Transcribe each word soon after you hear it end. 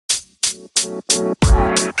Hello,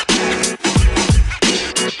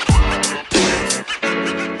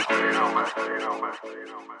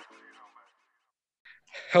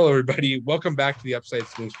 everybody. Welcome back to the Upside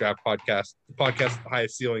Swings Draft Podcast, the podcast with the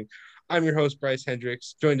highest ceiling. I'm your host, Bryce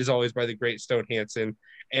Hendricks, joined as always by the great Stone Hansen.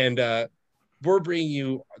 And we're bringing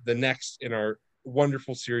you the next in our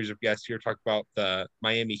wonderful series of guests here to talk about the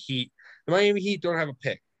Miami Heat. The Miami Heat don't have a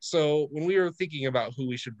pick. So when we were thinking about who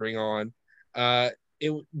we should bring on,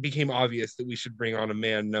 it became obvious that we should bring on a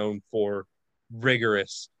man known for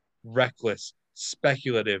rigorous, reckless,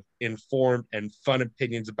 speculative, informed, and fun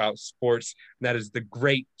opinions about sports. And that is the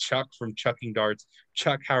great Chuck from Chucking Darts.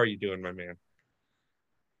 Chuck, how are you doing, my man?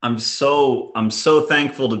 I'm so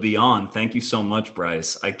thankful to be on. Thank you so much,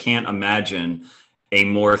 Bryce. I can't imagine a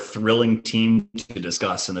more thrilling team to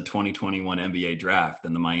discuss in the 2021 NBA draft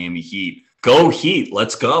than the Miami Heat. Go Heat,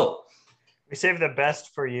 let's go. We saved the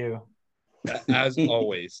best for you. As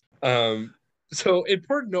always. So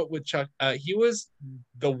important note with Chuck, he was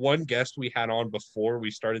the one guest we had on before we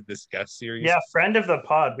started this guest series. Yeah, friend of the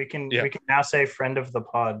pod. We can now say friend of the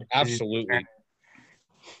pod. Absolutely.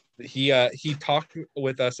 He talked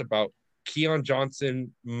with us about Keon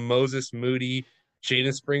Johnson, Moses Moody,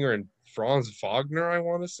 Jaden Springer, and Franz Wagner, I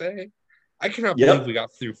want to say. I cannot believe we got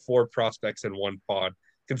through 4 prospects in one pod,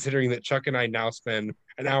 considering that Chuck and I now spend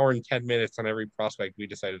an hour and 10 minutes on every prospect we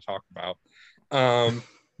decide to talk about.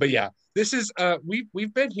 But yeah, this is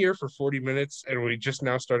we've been here for 40 minutes and we just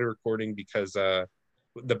now started recording because the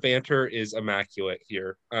banter is immaculate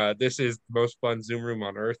here. This is the most fun Zoom room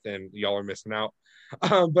on earth and y'all are missing out.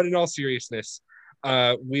 But in all seriousness,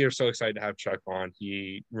 we are so excited to have Chuck on.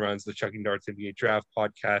 He runs the Chucking Darts NBA Draft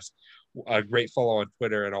podcast, a great follow on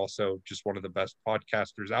Twitter, and also just one of the best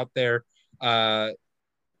podcasters out there.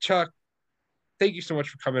 Chuck, thank you so much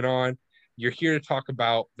for coming on. You're here to talk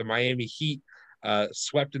about the Miami Heat.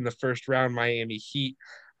 Swept in the first round, Miami Heat.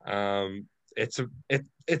 It's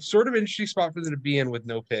sort of an interesting spot for them to be in with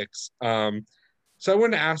no picks. So I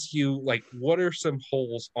want to ask you, like, what are some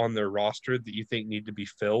holes on their roster that you think need to be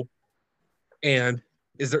filled? And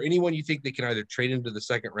is there anyone you think they can either trade into the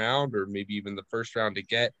second round or maybe even the first round to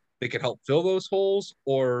get that could help fill those holes?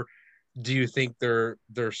 Or do you think they're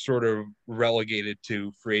sort of relegated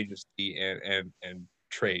to free agency and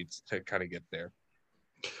trades to kind of get there?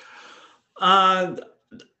 I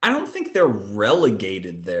don't think they're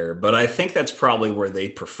relegated there, but I think that's probably where they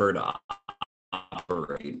prefer to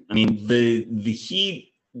operate. I mean, the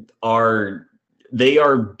Heat are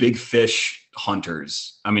big fish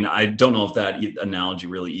hunters. I mean, I don't know if that analogy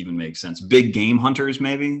really even makes sense. Big game hunters,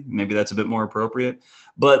 maybe that's a bit more appropriate.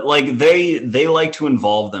 But like they like to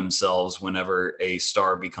involve themselves whenever a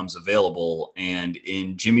star becomes available. And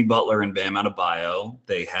in Jimmy Butler and Bam Adebayo,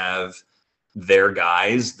 they have their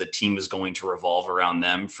guys. The team is going to revolve around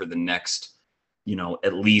them for the next,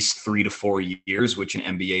 at least 3 to 4 years, which in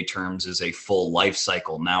NBA terms is a full life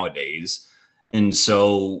cycle nowadays. And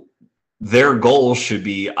so their goal should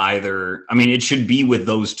be it should be with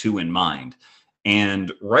those two in mind.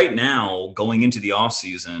 And right now, going into the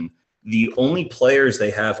offseason, the only players they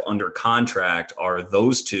have under contract are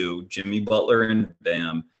those two, Jimmy Butler and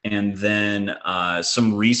Bam, and then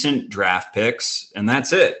some recent draft picks, and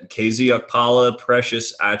that's it. KZ Okpala,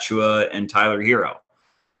 Precious Achiuwa, and Tyler Hero.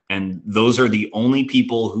 And those are the only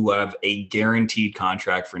people who have a guaranteed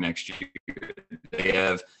contract for next year. They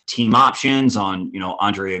have team options on,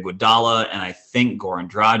 Andre Iguodala and I think Goran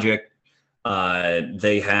Dragic.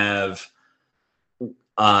 They have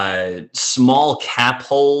small cap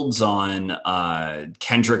holds on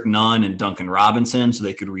Kendrick Nunn and Duncan Robinson, so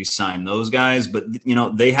they could re-sign those guys. But,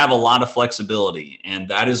 they have a lot of flexibility, and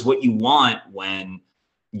that is what you want when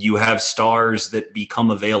you have stars that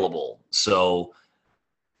become available. So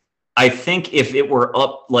I think if it were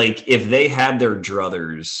up, like if they had their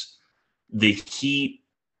druthers, the Heat,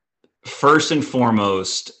 first and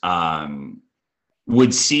foremost,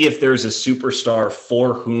 would see if there's a superstar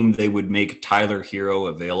for whom they would make Tyler Hero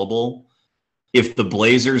available. If the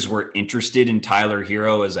Blazers were interested in Tyler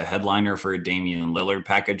Hero as a headliner for a Damian Lillard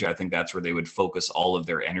package, I think that's where they would focus all of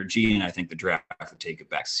their energy, and I think the draft would take a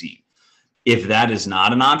back seat. If that is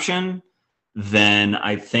not an option, then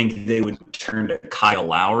I think they would turn to Kyle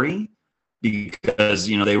Lowry because,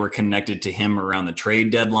 they were connected to him around the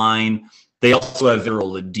trade deadline. They also have Victor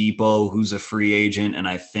Oladipo, who's a free agent, and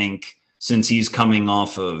I think since he's coming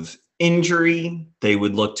off of injury, they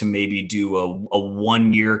would look to maybe do a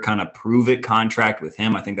 1-year kind of prove it contract with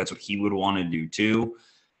him. I think that's what he would want to do too.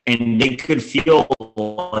 And they could feel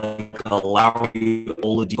like a Lowry,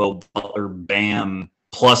 Oladipo, Butler, Bam,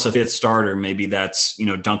 plus a fifth starter. Maybe that's,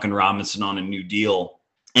 Duncan Robinson on a new deal.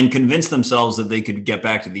 and convince themselves that they could get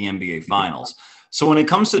back to the NBA Finals. So when it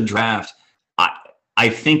comes to draft, I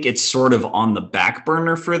think it's sort of on the back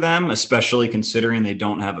burner for them, especially considering they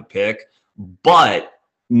don't have a pick. But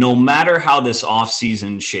no matter how this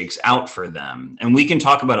offseason shakes out for them, and we can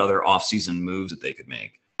talk about other offseason moves that they could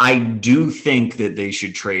make, I do think that they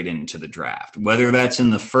should trade into the draft, whether that's in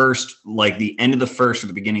the first, like the end of the first or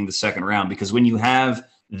the beginning of the second round, because when you have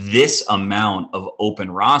this amount of open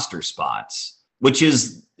roster spots, which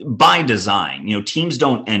is by design, teams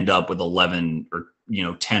don't end up with 11 or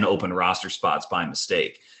 10 open roster spots by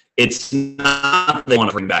mistake. It's not they want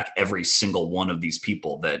to bring back every single one of these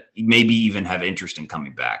people that maybe even have interest in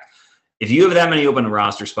coming back. If you have that many open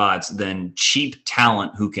roster spots, then cheap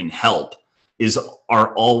talent who can help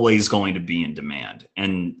are always going to be in demand.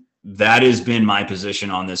 And that has been my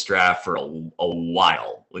position on this draft for a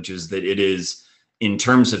while, which is that it is, in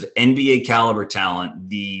terms of NBA caliber talent,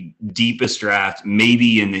 the deepest draft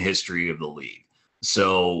maybe in the history of the league.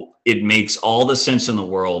 So it makes all the sense in the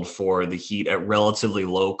world for the Heat at relatively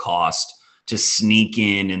low cost to sneak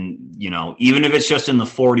in and, even if it's just in the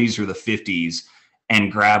 40s or the 50s,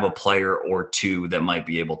 and grab a player or two that might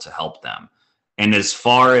be able to help them. And as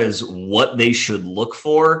far as what they should look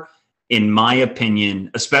for, in my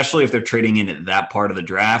opinion, especially if they're trading in at that part of the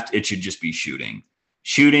draft, it should just be shooting,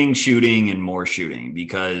 and more shooting,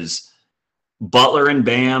 because Butler and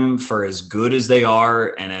Bam, for as good as they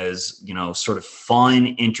are and as, sort of fun,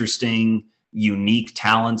 interesting, unique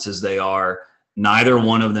talents as they are, neither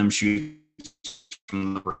one of them shoots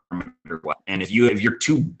from the perimeter. And if your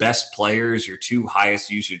two best players, your two highest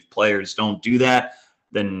usage players don't do that,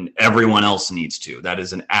 then everyone else needs to. That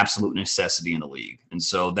is an absolute necessity in the league. And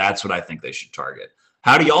so that's what I think they should target.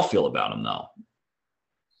 How do y'all feel about them, though?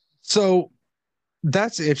 So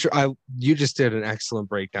that's interesting. You just did an excellent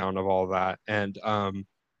breakdown of all that. And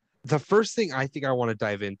the first thing I think I want to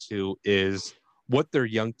dive into is what their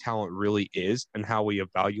young talent really is and how we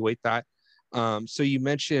evaluate that. So you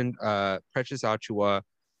mentioned Precious Achiuwa,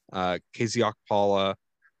 KZ Okpala,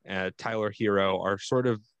 and Tyler Hero are sort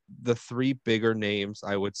of the three bigger names,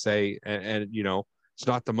 I would say. And it's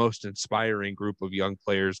not the most inspiring group of young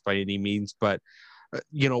players by any means, but,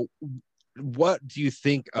 what do you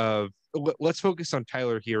think of, let's focus on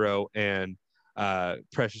Tyler Hero and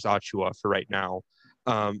Precious Achiuwa for right now.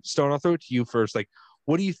 Stone, I'll throw it to you first. Like,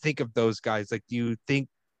 what do you think of those guys? Like, do you think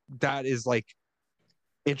that is like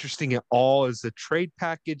interesting at all as a trade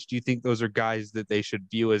package? Do you think those are guys that they should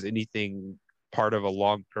view as anything part of a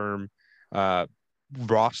long-term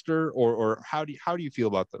roster, or how do you feel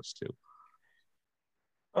about those two?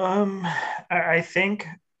 I think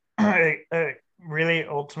it really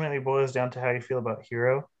ultimately boils down to how you feel about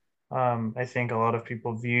Hero. I think a lot of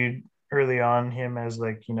people viewed early on him as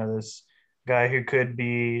like, this guy who could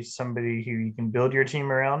be somebody who you can build your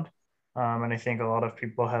team around. And I think a lot of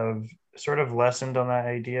people have sort of lessened on that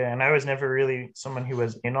idea. And I was never really someone who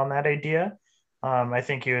was in on that idea. I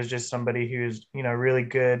think he was just somebody who's, really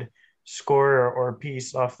good scorer or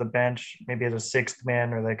piece off the bench, maybe as a sixth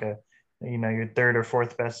man or like your third or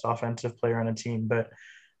fourth best offensive player on a team. But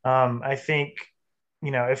I think,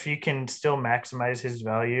 if you can still maximize his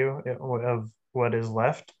value of what is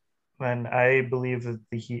left, then I believe that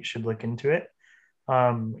the Heat should look into it.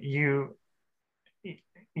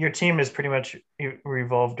 Your team is pretty much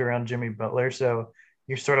revolved around Jimmy Butler, so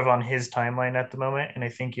you're sort of on his timeline at the moment, and I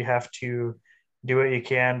think you have to do what you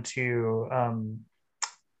can to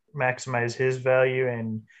maximize his value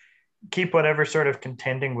and keep whatever sort of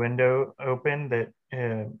contending window open that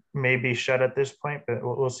may be shut at this point, but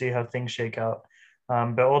we'll see how things shake out.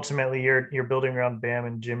 But ultimately, you're building around Bam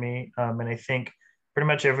and Jimmy, and I think pretty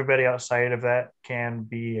much everybody outside of that can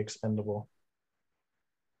be expendable.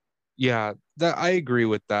 Yeah, that I agree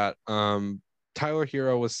with that. Tyler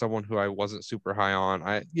Hero was someone who I wasn't super high on.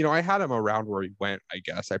 I had him around where he went, I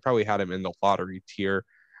guess. I probably had him in the lottery tier.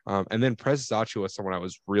 And then Precious Achiuwa was someone I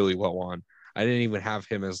was really low on. I didn't even have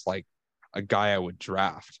him as like a guy I would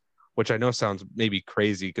draft, which I know sounds maybe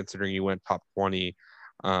crazy considering he went top 20.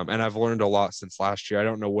 And I've learned a lot since last year. I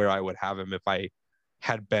don't know where I would have him if I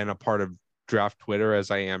had been a part of draft Twitter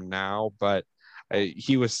as I am now, but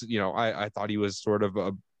he was, I thought he was sort of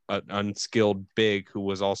an unskilled big who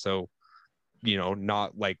was also,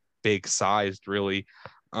 not like big sized really.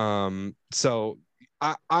 So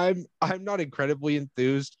I'm not incredibly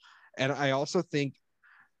enthused. And I also think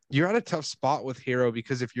you're at a tough spot with Hero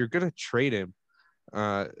because if you're going to trade him,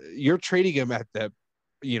 you're trading him at the,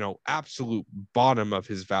 absolute bottom of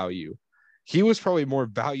his value. He was probably more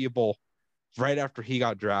valuable right after he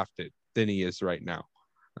got drafted than he is right now.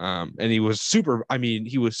 And he was super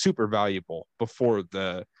valuable before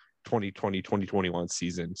the 2020-2021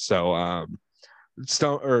 season. So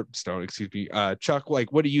Stone, excuse me. Chuck,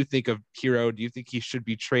 like, what do you think of Hero? Do you think he should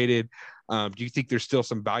be traded? Do you think there's still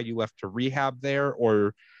some value left to rehab there,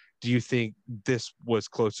 or do you think this was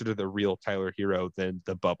closer to the real Tyler Hero than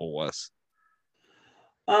the bubble was?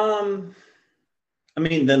 I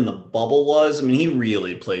mean, than the bubble was. I mean, he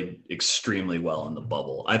really played extremely well in the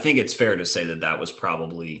bubble. I think it's fair to say that that was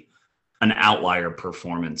probably an outlier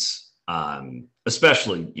performance,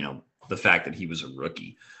 especially, the fact that he was a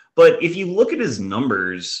rookie. But if you look at his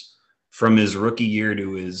numbers from his rookie year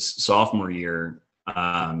to his sophomore year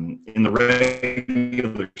in the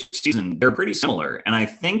regular season, they're pretty similar. And I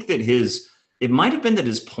think that it might have been that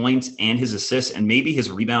his points and his assists and maybe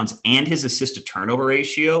his rebounds and his assist to turnover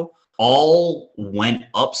ratio all went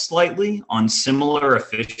up slightly on similar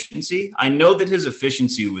efficiency. I know that his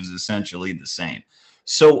efficiency was essentially the same.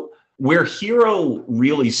 So where Hero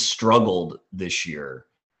really struggled this year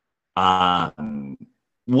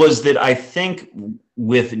was that I think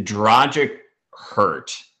with Dragic,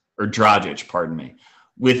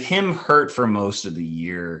 with him hurt for most of the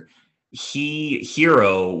year,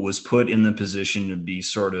 Hero was put in the position to be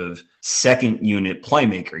sort of second unit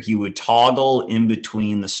playmaker. He would toggle in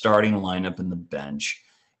between the starting lineup and the bench.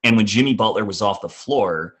 And when Jimmy Butler was off the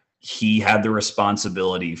floor, he had the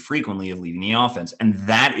responsibility frequently of leading the offense. And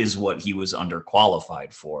that is what he was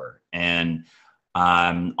underqualified for. And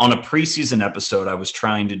on a preseason episode, I was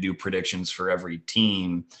trying to do predictions for every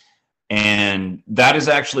team. And that is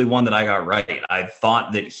actually one that I got right. I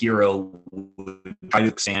thought that Hero would try to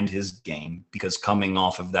expand his game because coming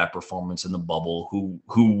off of that performance in the bubble,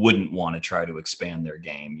 who wouldn't want to try to expand their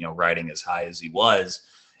game, riding as high as he was,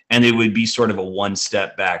 and it would be sort of a one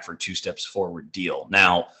step back for two steps forward deal.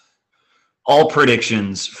 Now, all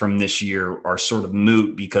predictions from this year are sort of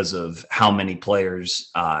moot because of how many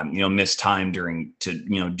players, missed time due to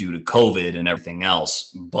COVID and everything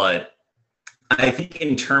else. But I think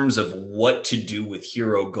in terms of what to do with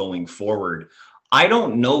Hero going forward, I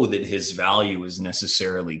don't know that his value is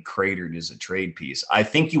necessarily cratered as a trade piece. I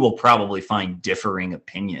think you will probably find differing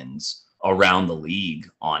opinions around the league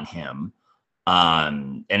on him.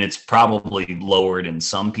 And it's probably lowered in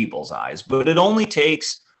some people's eyes, but it only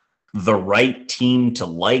takes the right team to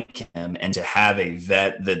like him and to have a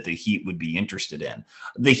vet that the Heat would be interested in.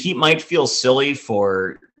 The Heat might feel silly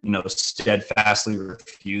for steadfastly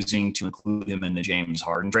refusing to include him in the James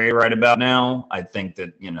Harden trade right about now. I think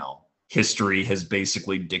that, history has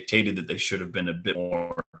basically dictated that they should have been a bit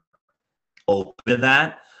more open to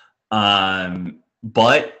that.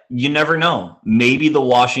 But you never know. Maybe the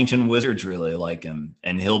Washington Wizards really like him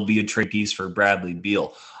and he'll be a trade piece for Bradley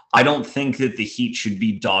Beal. I don't think that the Heat should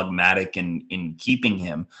be dogmatic in keeping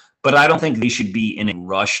him, but I don't think they should be in a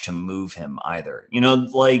rush to move him either.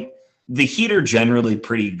 The Heat are generally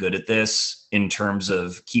pretty good at this in terms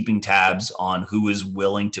of keeping tabs on who is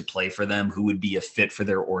willing to play for them, who would be a fit for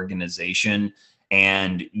their organization.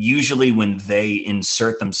 And usually when they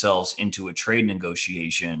insert themselves into a trade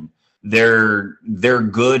negotiation, they're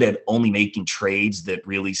good at only making trades that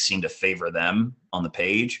really seem to favor them on the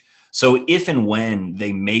page. So if and when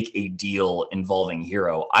they make a deal involving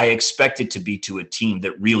Hero, I expect it to be to a team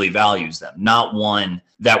that really values them, not one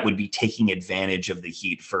that would be taking advantage of the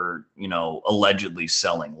Heat for, allegedly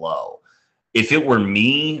selling low. If it were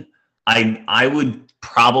me, I would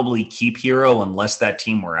probably keep Hero unless that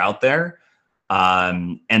team were out there,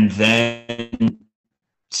 and then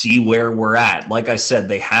see where we're at. Like I said,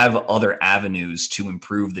 they have other avenues to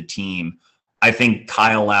improve the team. I think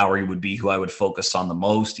Kyle Lowry would be who I would focus on the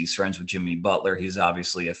most. He's friends with Jimmy Butler. He's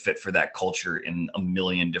obviously a fit for that culture in a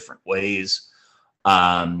million different ways.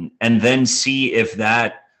 And then see if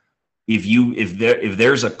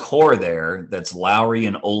there's a core there that's Lowry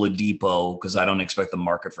and Oladipo, because I don't expect the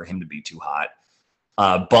market for him to be too hot.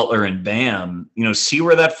 Butler and Bam, see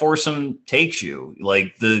where that foursome takes you.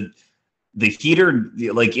 Like the Heater,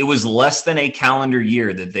 it was less than a calendar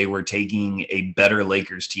year that they were taking a better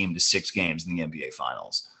Lakers team to 6 games in the NBA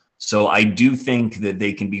Finals. So I do think that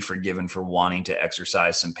they can be forgiven for wanting to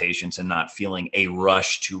exercise some patience and not feeling a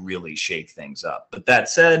rush to really shake things up. But that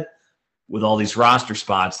said, with all these roster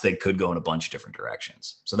spots, they could go in a bunch of different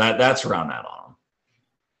directions. So that's where I'm at on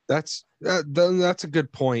them. That's a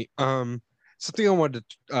good point. Something I wanted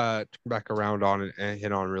to turn back around on and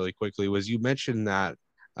hit on really quickly was you mentioned that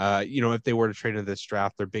if they were to trade in this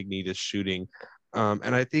draft, their big need is shooting.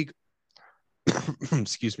 And I think,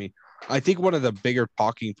 excuse me, I think one of the bigger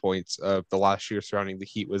talking points of the last year surrounding the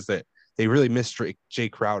Heat was that they really missed Jay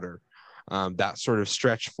Crowder. That sort of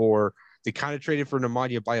stretch they kind of traded for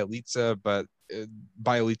Nemanja Bjelica, but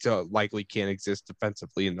Bielitsa likely can't exist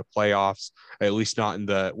defensively in the playoffs, at least not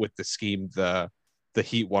with the scheme the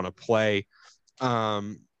Heat want to play.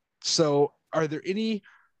 So are there any,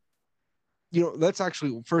 let's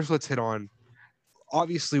hit on,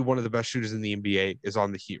 obviously one of the best shooters in the NBA is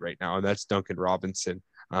on the Heat right now, and that's Duncan Robinson.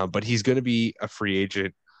 But he's going to be a free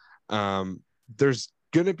agent. There's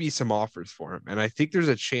going to be some offers for him, and I think there's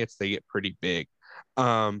a chance they get pretty big.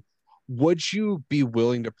 Would you be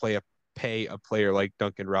willing to pay a player like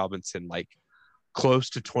Duncan Robinson like close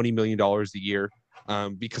to $20 million a year?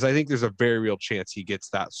 Because I think there's a very real chance he gets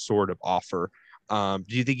that sort of offer. Do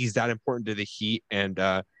you think he's that important to the Heat? And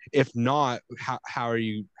if not, how do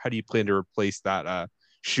you plan to replace that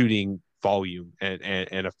shooting volume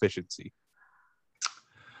and efficiency?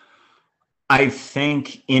 I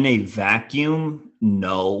think in a vacuum,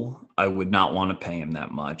 no, I would not want to pay him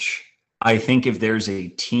that much. I think if there's a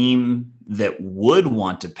team that would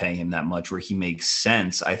want to pay him that much where he makes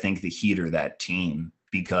sense, I think the Heat are that team,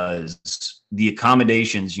 because the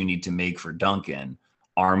accommodations you need to make for Duncan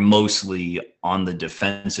are mostly on the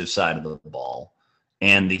defensive side of the ball.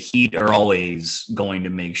 And the Heat are always going to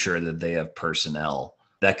make sure that they have personnel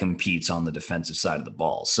that competes on the defensive side of the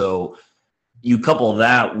ball. So you couple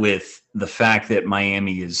that with the fact that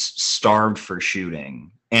Miami is starved for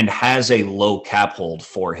shooting and has a low cap hold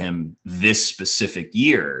for him this specific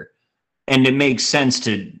year. And it makes sense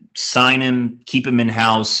to sign him, keep him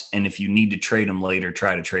in-house, and if you need to trade him later,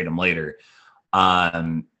 try to trade him later.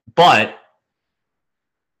 But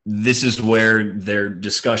this is where their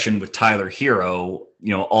discussion with Tyler Hero,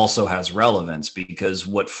 also has relevance, because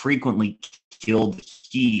what frequently killed the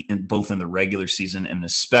Heat both in the regular season and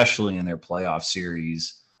especially in their playoff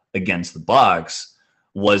series against the Bucks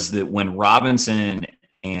was that when Robinson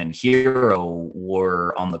and Hero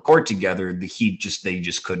were on the court together, the Heat they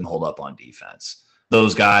just couldn't hold up on defense.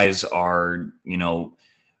 Those guys are,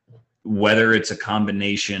 whether it's a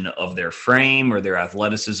combination of their frame or their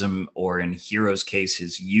athleticism, or in Hero's case,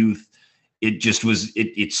 his youth,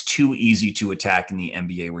 it's too easy to attack in the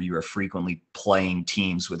NBA, where you are frequently playing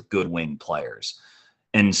teams with good wing players.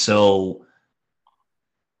 And so,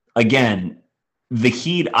 again, the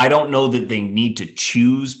Heat, I don't know that they need to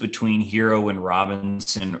choose between Hero and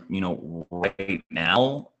Robinson, right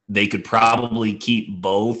now. They could probably keep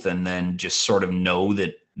both and then just sort of know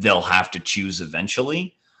that they'll have to choose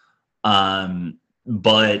eventually.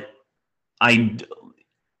 But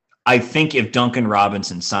I think if Duncan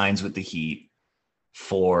Robinson signs with the Heat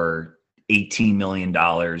for $18 million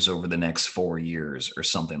over the next 4 years or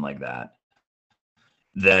something like that,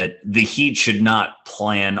 that the Heat should not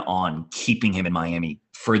plan on keeping him in Miami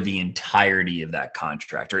for the entirety of that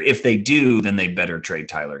contract. Or if they do, then they better trade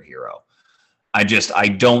Tyler Hero. I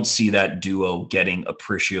don't see that duo getting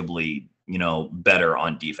appreciably, better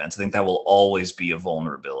on defense. I think that will always be a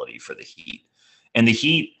vulnerability for the Heat. And the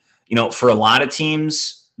Heat, for a lot of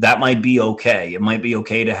teams, that might be okay. It might be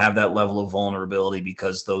okay to have that level of vulnerability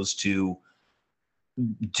because those two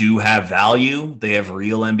do have value. They have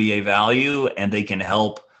real NBA value, and they can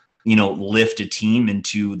help, lift a team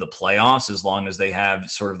into the playoffs as long as they have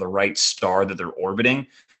sort of the right star that they're orbiting.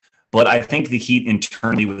 But I think the Heat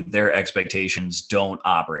internally with their expectations don't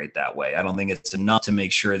operate that way. I don't think it's enough to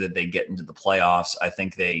make sure that they get into the playoffs. I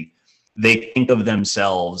think they think of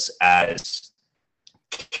themselves as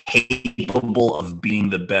capable of being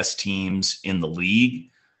the best teams in the league.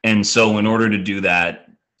 And so in order to do that,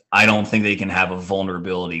 I don't think they can have a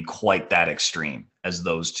vulnerability quite that extreme as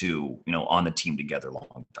those two, on the team together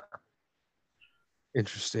long term.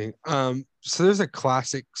 Interesting. So there's a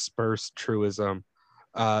classic Spurs truism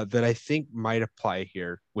that I think might apply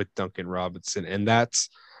here with Duncan Robinson, and that's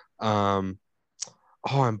I'm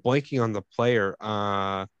blanking on the player.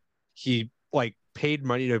 He paid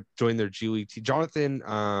money to join their G League team. Jonathan,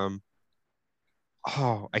 I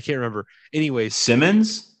can't remember. Anyways,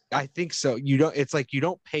 Simmons? I think so. You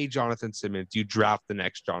don't pay Jonathan Simmons, you draft the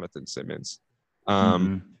next Jonathan Simmons.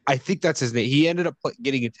 I think that's his name. He ended up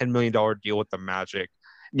getting a $10 million deal with the Magic.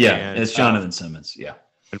 Yeah, and it's Jonathan Simmons. Yeah.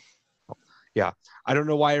 Yeah. I don't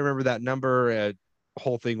know why I remember that number,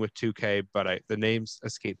 whole thing with 2K, but the names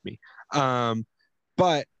escaped me.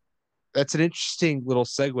 But that's an interesting little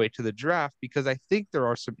segue to the draft, because I think there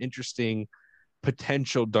are some interesting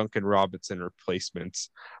potential Duncan Robinson replacements.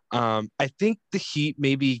 I think the Heat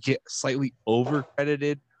maybe get slightly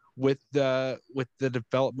overcredited with the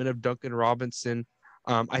development of Duncan Robinson.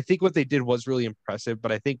 I think what they did was really impressive,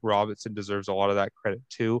 but I think Robinson deserves a lot of that credit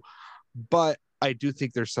too. But I do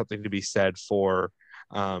think there's something to be said for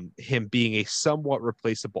him being a somewhat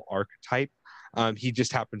replaceable archetype. He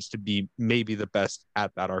just happens to be maybe the best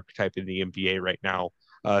at that archetype in the NBA right now,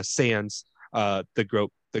 sans the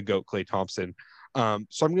goat Klay Thompson. So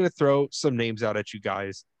I'm going to throw some names out at you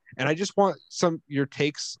guys, and I just want your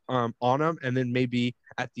takes on them, and then maybe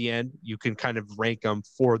at the end you can kind of rank them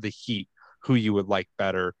for the Heat, who you would like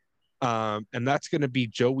better. And that's going to be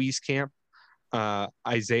Joe Wieskamp,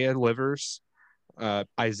 Isaiah Livers,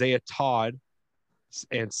 Isaiah Todd,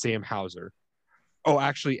 and Sam Hauser. Oh,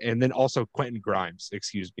 actually, and then also Quentin Grimes,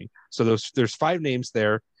 excuse me. So there's 5 names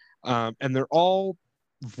there, and they're all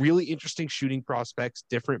really interesting shooting prospects,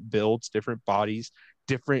 different builds, different bodies,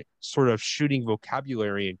 different sort of shooting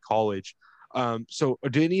vocabulary in college. So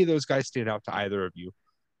do any of those guys stand out to either of you?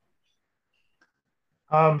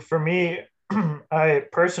 For me, I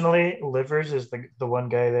personally, Livers is the one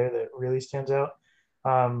guy there that really stands out.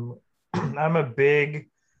 Um, I'm a big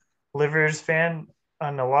Livers fan,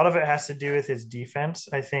 and a lot of it has to do with his defense.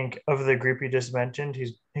 I think of the group you just mentioned,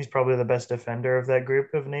 he's probably the best defender of that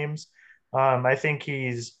group of names. I think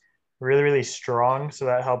he's really, really strong, so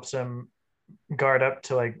that helps him guard up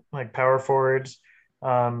to like power forwards.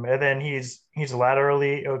 And then he's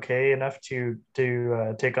laterally okay enough to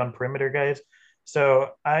take on perimeter guys. So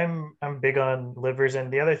I'm big on Livers,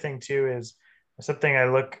 and the other thing too is something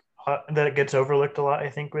that gets overlooked a lot. I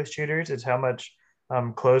think with shooters is how much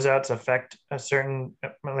closeouts affect a certain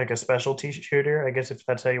like a specialty shooter. I guess if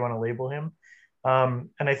that's how you want to label him. And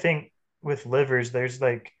I think with Livers, there's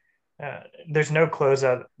no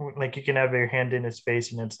closeout. Like you can have your hand in his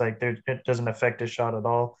face, and it's like it doesn't affect his shot at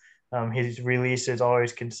all. His release is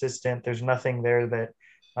always consistent. There's nothing there that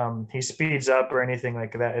he speeds up or anything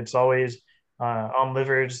like that. It's always on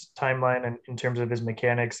Livers' timeline and in terms of his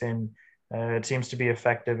mechanics, and it seems to be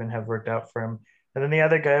effective and have worked out for him. And then the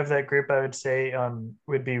other guy of that group, I would say,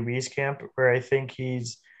 would be Wieskamp, where I think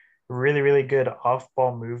he's really, really good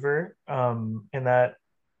off-ball mover, and that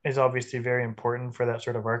is obviously very important for that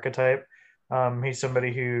sort of archetype. He's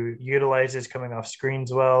somebody who utilizes coming off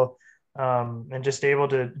screens well, and just able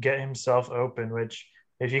to get himself open, which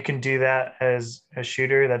if you can do that as a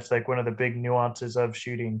shooter, that's like one of the big nuances of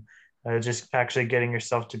shooting, just actually getting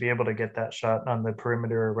yourself to be able to get that shot on the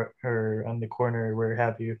perimeter or on the corner or where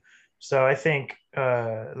have you. So I think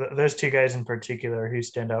those 2 guys in particular who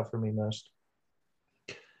stand out for me most.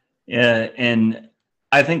 Yeah, and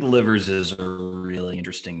I think Livers is a really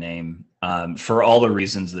interesting name for all the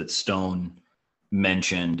reasons that Stone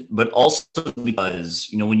mentioned, but also because,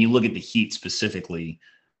 when you look at the Heat specifically,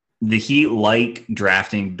 the Heat like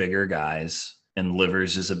drafting bigger guys, and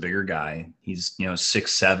Livers is a bigger guy. He's,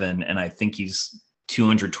 6'7", and I think he's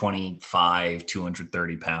 225,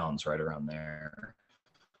 230 pounds, right around there.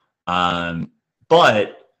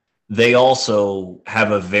 But they also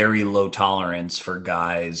have a very low tolerance for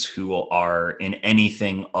guys who are in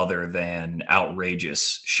anything other than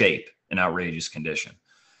outrageous shape and outrageous condition.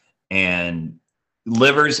 And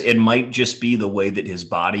Livers, it might just be the way that his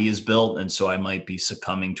body is built, and so I might be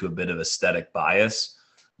succumbing to a bit of aesthetic bias,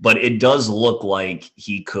 but it does look like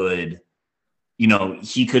he could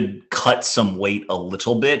cut some weight a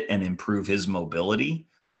little bit and improve his mobility.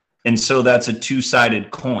 And so that's a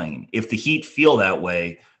two-sided coin. If the Heat feel that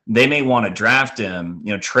way, they may want to draft him,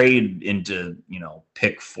 trade into,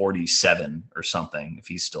 pick 47 or something if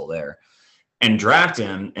he's still there, and draft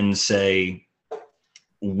him and say,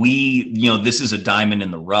 this is a diamond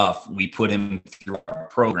in the rough. We put him through our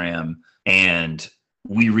program, and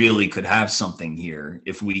we really could have something here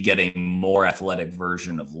if we get a more athletic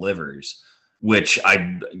version of Livers, which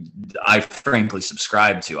I frankly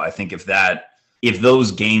subscribe to. I think if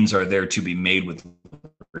those gains are there to be made with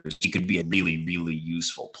Livers, he could be a really, really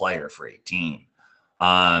useful player for a team.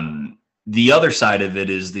 The other side of it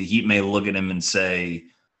is the Heat may look at him and say,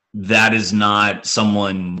 that is not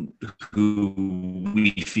someone who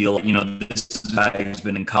we feel, this guy has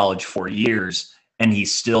been in college 4 years and he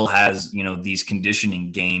still has, these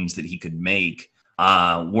conditioning gains that he could make.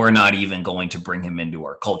 We're not even going to bring him into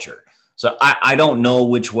our culture. So I don't know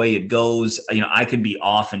which way it goes. I could be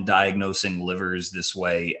off in diagnosing Livers this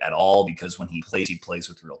way at all, because when he plays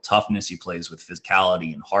with real toughness. He plays with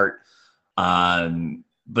physicality and heart.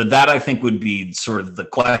 But that, I think, would be sort of the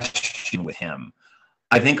question with him.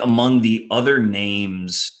 I think among the other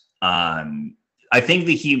names, I think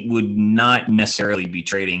the Heat would not necessarily be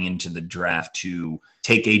trading into the draft to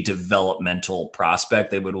take a developmental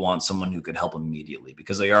prospect. They would want someone who could help immediately,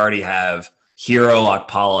 because they already have Hero,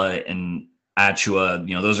 Okpala, and Achua.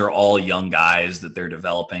 Those are all young guys that they're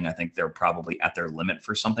developing. I think they're probably at their limit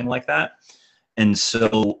for something like that. And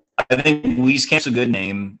so I think Wieskamp's a good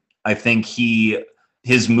name. I think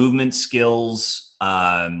his movement skills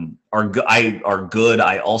are good.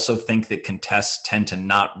 I also think that contests tend to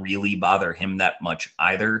not really bother him that much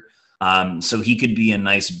either. So he could be a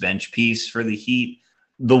nice bench piece for the Heat.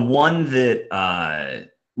 The one that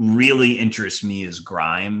really interests me is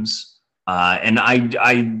Grimes. And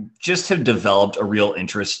I just have developed a real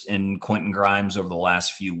interest in Quentin Grimes over the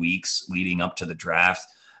last few weeks leading up to the draft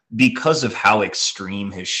because of how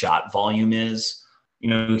extreme his shot volume is.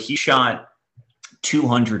 He shot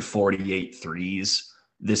 248 threes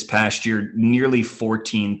this past year, nearly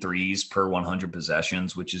 14 threes per 100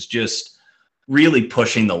 possessions, which is just really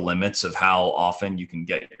pushing the limits of how often you can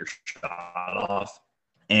get your shot off.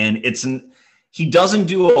 And he doesn't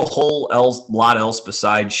do a whole lot else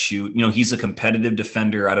besides shoot. He's a competitive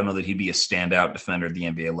defender. I don't know that he'd be a standout defender at the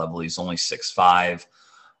NBA level. He's only 6'5".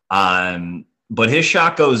 But his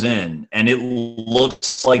shot goes in, and it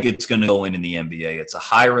looks like it's going to go in the NBA. It's a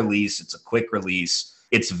high release. It's a quick release.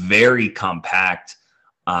 It's very compact.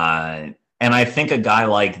 And I think a guy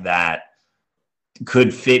like that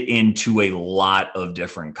could fit into a lot of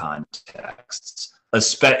different contexts.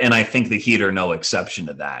 And I think the Heat are no exception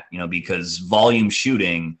to that, because volume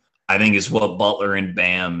shooting, I think, is what Butler and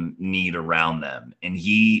Bam need around them. And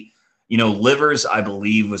Livers, I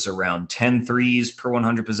believe, was around 10 threes per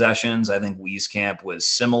 100 possessions. I think Wieskamp was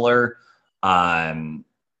similar.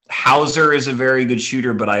 Hauser is a very good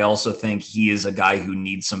shooter, but I also think he is a guy who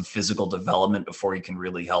needs some physical development before he can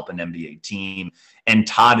really help an NBA team. And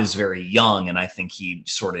Todd is very young, and I think he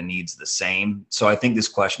sort of needs the same. So I think this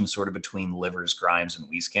question is sort of between Livers, Grimes, and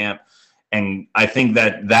Wieskamp. And I think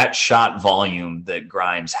that shot volume that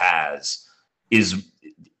Grimes has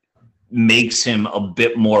makes him a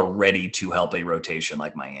bit more ready to help a rotation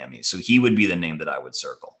like Miami. So he would be the name that I would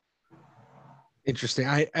circle. Interesting.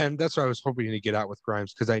 And that's what I was hoping to get out with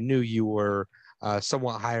Grimes, because I knew you were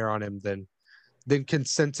somewhat higher on him than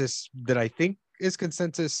consensus that I think is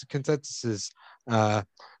consensus. Consensus is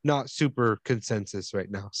not super consensus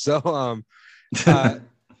right now. So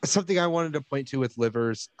something I wanted to point to with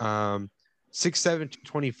Livers, 6'7",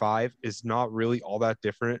 225 is not really all that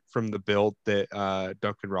different from the build that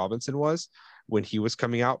Duncan Robinson was when he was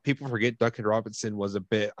coming out. People forget Duncan Robinson was a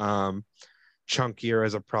bit chunkier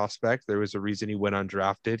as a prospect. There was a reason he went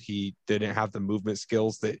undrafted. He didn't have the movement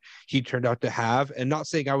skills that he turned out to have. And not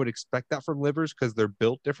saying I would expect that from Livers, because they're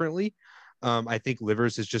built differently. I think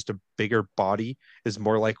Livers is just a bigger body, is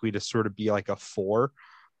more likely to sort of be like a 4.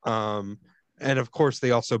 And of course,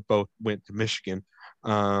 they also both went to Michigan.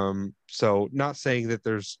 So not saying that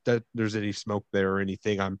there's any smoke there or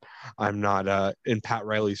anything. I'm not in Pat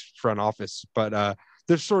Riley's front office, but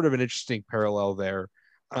there's sort of an interesting parallel there.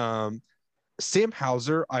 Sam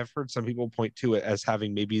Hauser, I've heard some people point to it as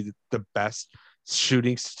having maybe the best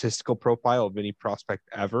shooting statistical profile of any prospect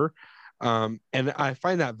ever. And I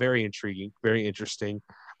find that very intriguing, very interesting.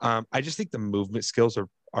 I just think the movement skills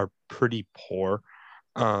are pretty poor.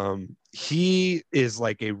 He is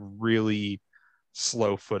like a really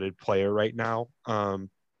slow-footed player right now,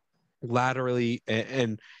 laterally,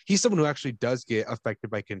 and he's someone who actually does get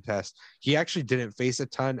affected by contest. He actually didn't face a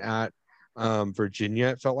ton at Virginia,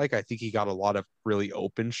 it felt like. I think he got a lot of really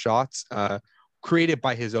open shots created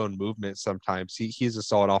by his own movement. Sometimes he's a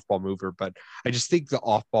solid off-ball mover, but I just think the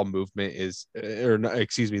off-ball movement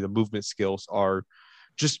the movement skills are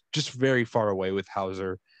just very far away with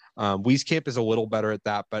Hauser. Wieskamp is a little better at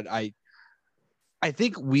that, but I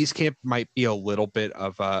think Wieskamp might be a little bit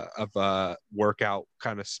of a workout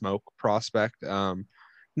kind of smoke prospect.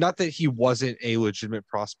 Not that he wasn't a legitimate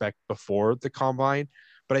prospect before the combine,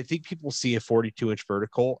 but I think people see a 42-inch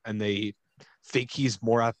vertical and they think he's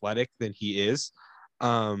more athletic than he is.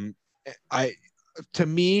 To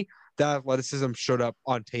me, that athleticism showed up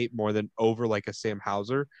on tape more than over like a Sam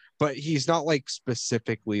Hauser, but he's not like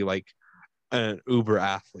specifically like an uber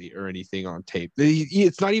athlete or anything on tape.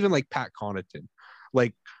 It's not even like Pat Connaughton.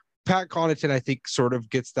 Like Pat Connaughton, I think, sort of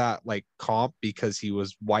gets that like comp because he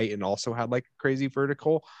was white and also had like a crazy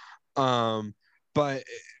vertical. But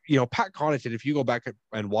Pat Connaughton, if you go back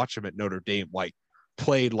and watch him at Notre Dame, like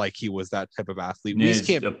played like he was that type of athlete.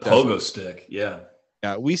 Wieskamp, a pogo stick, yeah.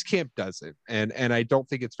 Yeah, Wieskamp doesn't, and I don't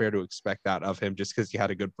think it's fair to expect that of him just because he had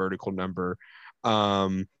a good vertical number.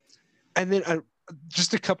 And then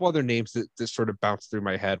just a couple other names that sort of bounced through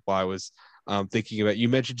my head while I was thinking about. You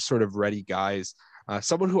mentioned sort of ready guys.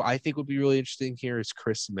 Someone who I think would be really interesting here is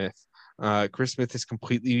Chris Smith. Chris Smith has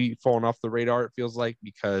completely fallen off the radar, it feels like,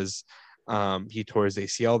 because he tore his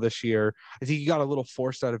ACL this year. I think he got a little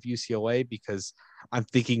forced out of UCLA because I'm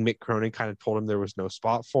thinking Mick Cronin kind of told him there was no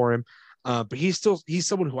spot for him. But he's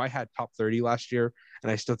someone who I had top 30 last year,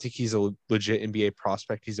 and I still think he's a legit NBA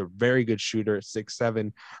prospect. He's a very good shooter at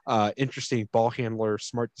 6'7", interesting ball handler,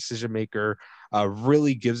 smart decision maker,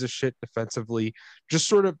 really gives a shit defensively, just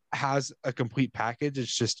sort of has a complete package.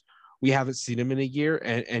 It's just we haven't seen him in a year,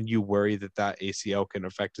 and you worry that ACL can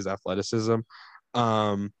affect his athleticism.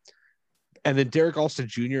 And then Derek Alston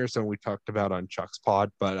Jr. is someone we talked about on Chuck's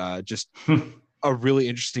pod, but just a really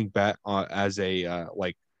interesting bet as a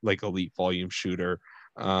like elite volume shooter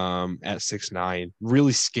at 6'9",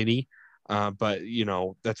 really skinny. But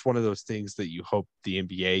that's one of those things that you hope the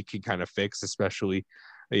NBA can kind of fix, especially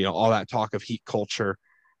all that talk of heat culture.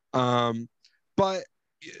 But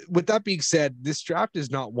with that being said, this draft is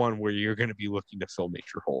not one where you're going to be looking to fill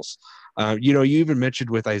major holes. You even mentioned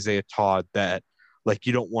with Isaiah Todd that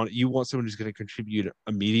you want someone who's going to contribute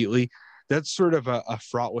immediately. That's sort of a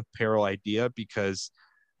fraught with peril idea because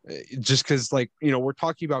we're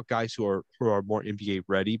talking about guys who are more NBA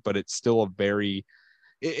ready, but it's still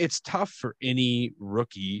it's tough for any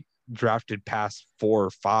rookie drafted past 4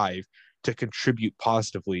 or 5 to contribute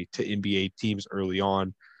positively to NBA teams early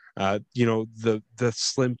on. The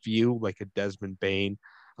slim few like a Desmond Bane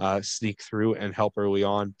sneak through and help early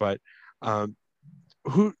on, but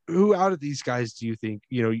who out of these guys do you think,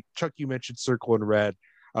 Chuck, you mentioned Circle and Red,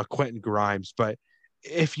 Quentin Grimes, but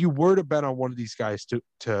if you were to bet on one of these guys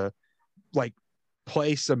to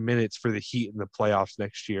play some minutes for the Heat in the playoffs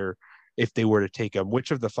next year, if they were to take him,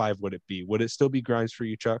 which of the 5 would it be? Would it still be Grimes for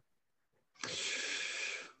you, Chuck?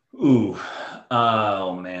 Ooh,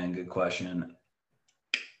 oh man, good question.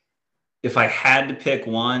 If I had to pick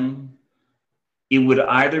one, it would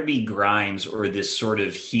either be Grimes or this sort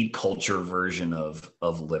of Heat culture version of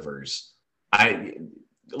Livers.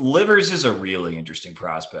 Livers is a really interesting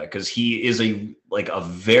prospect because he is a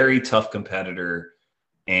very tough competitor,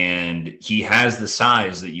 and he has the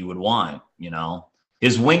size that you would want.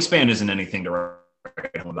 His wingspan isn't anything to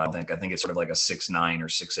write home about. I think it's sort of like a 6'9" or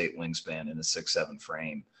 6'8" wingspan in a 6'7"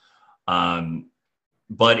 frame.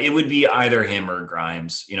 But it would be either him or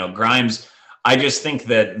Grimes. Grimes, I just think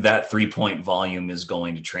that 3-point volume is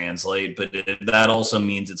going to translate, but that also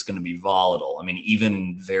means it's going to be volatile. I mean,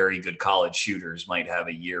 even very good college shooters might have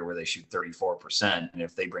a year where they shoot 34%, and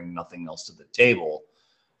if they bring nothing else to the table,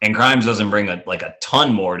 and Grimes doesn't bring a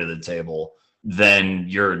ton more to the table, then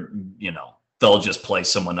they'll just play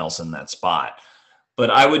someone else in that spot.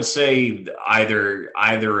 But I would say either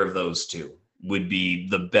of those two would be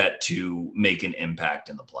the bet to make an impact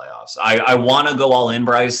in the playoffs. I want to go all in,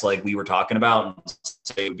 Bryce, like we were talking about, and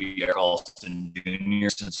say it would be Derek Alston Jr.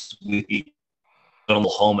 since we got a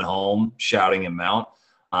little home and home shouting him out.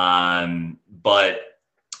 But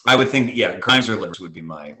I would think, Grimes or Livers would be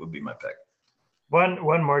my pick.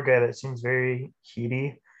 One more guy that seems very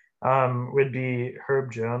heaty would be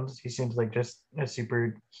Herb Jones. He seems like just a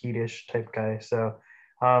super heatish type guy. So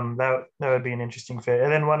that would be an interesting fit.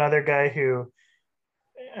 And then one other guy who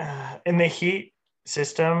in the Heat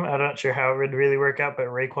system, I'm not sure how it would really work out, but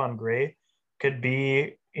Raekwon Gray could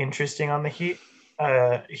be interesting on the Heat.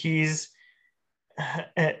 He's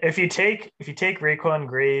if you take Raekwon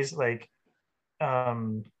Gray's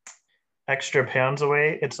extra pounds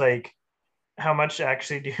away, it's like, how much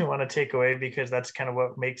actually do you want to take away? Because that's kind of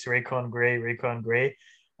what makes Raekwon Gray.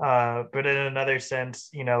 But in another sense,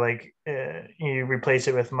 you replace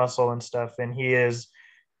it with muscle and stuff, and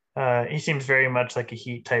he seems very much like a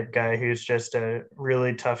Heat type guy who's just a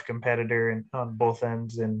really tough competitor on both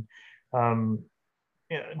ends, and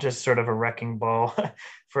just sort of a wrecking ball,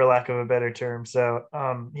 for lack of a better term. So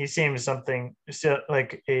he seems something still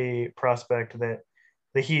like a prospect that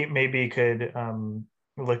the Heat maybe could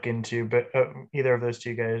look into, but either of those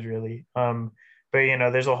two guys really. But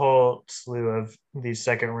there's a whole slew of these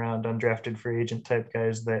second round undrafted free agent type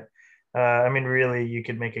guys that really you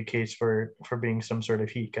could make a case for being some sort of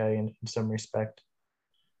Heat guy in some respect.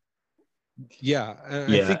 I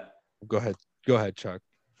think, go ahead, Chuck.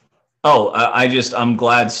 Oh, I'm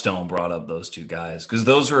glad Stone brought up those two guys, because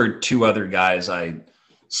those were two other guys I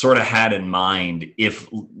sort of had in mind if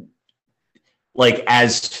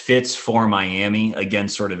as fits for Miami, again,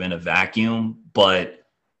 sort of in a vacuum, but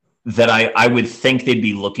that I would think they'd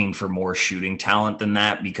be looking for more shooting talent than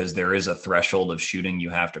that, because there is a threshold of shooting you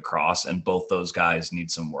have to cross, and both those guys need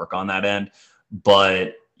some work on that end.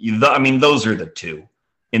 But those are the two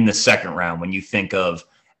in the second round when you think of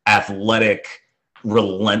athletic,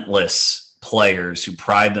 relentless players who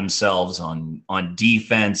pride themselves on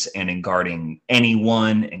defense and in guarding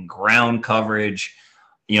anyone and ground coverage.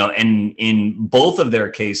 And in both of their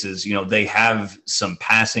cases, they have some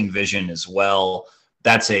passing vision as well.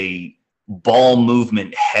 That's a ball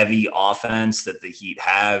movement heavy offense that the Heat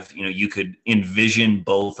have. You could envision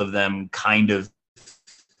both of them kind of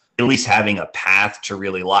at least having a path to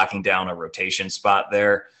really locking down a rotation spot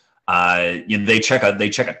there. They check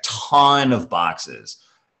a ton of boxes.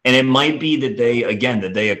 And it might be that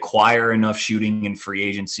they acquire enough shooting in free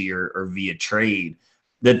agency or via trade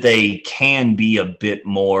that they can be a bit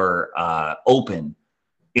more open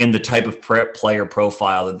in the type of player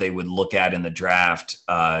profile that they would look at in the draft,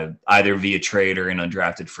 either via trade or in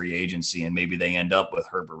undrafted free agency. And maybe they end up with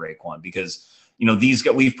Herbert Raekwon because, these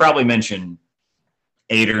guys, we've probably mentioned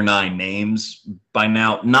 8 or 9 names by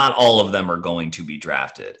now. Not all of them are going to be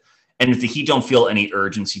drafted. And if the Heat don't feel any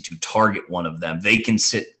urgency to target one of them, they can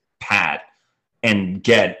sit pat and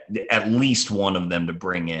get at least one of them to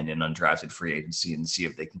bring in undrafted free agency and see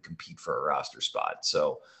if they can compete for a roster spot.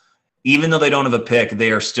 So even though they don't have a pick,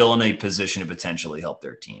 they are still in a position to potentially help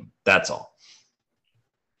their team. That's all.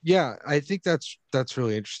 Yeah, I think that's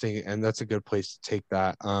really interesting, and that's a good place to take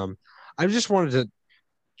that. I just wanted to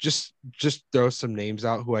just throw some names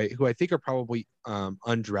out who I think are probably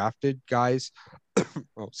undrafted guys.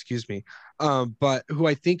 Oh, excuse me. But who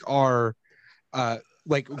I think are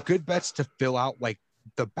like good bets to fill out like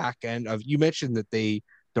the back end of. You mentioned that they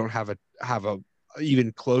don't have a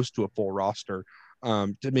even close to a full roster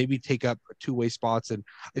to maybe take up two-way spots, and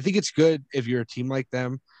I think it's good if you're a team like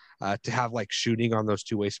them to have like shooting on those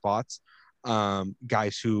two-way spots,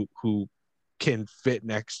 guys who can fit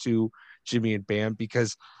next to Jimmy and Bam,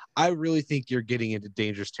 because I really think you're getting into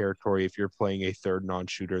dangerous territory if you're playing a third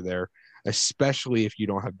non-shooter there, especially if you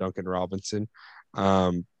don't have Duncan Robinson,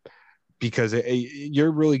 because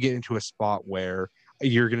you're really getting into a spot where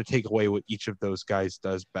you're going to take away what each of those guys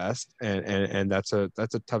does best, and that's a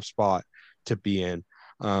tough spot to be in.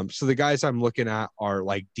 So the guys I'm looking at are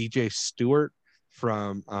like DJ Stewart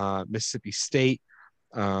from Mississippi State,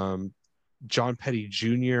 John Petty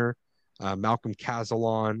Jr., Malcolm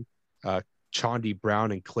Casalon, Chaundi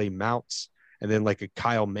Brown and Clay Mounts, and then like a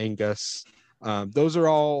Kyle Mangus. Those are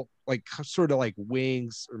all like sort of like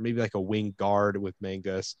wings, or maybe like a wing guard with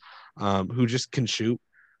Mangus, who just can shoot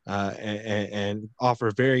and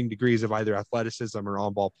offer varying degrees of either athleticism or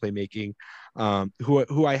on-ball playmaking,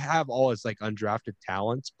 who I have all as like undrafted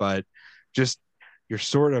talents, but just you're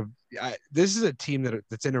sort of this is a team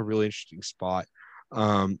that's in a really interesting spot,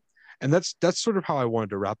 and that's sort of how I wanted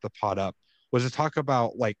to wrap the pod up, was to talk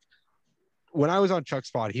about like when I was on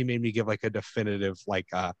Chuck's pod, he made me give like a definitive like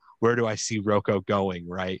where do I see Rocco going,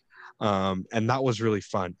 right? And that was really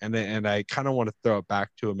fun, and I kind of want to throw it back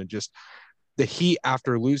to him, and just the Heat,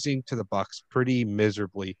 after losing to the Bucks pretty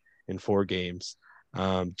miserably in 4 games,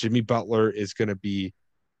 Jimmy Butler is going to be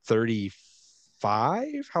 35.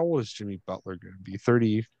 How old is Jimmy Butler going to be?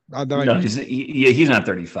 30? No, he's not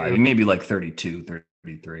 35. He may be like 32,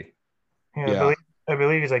 33. Yeah. I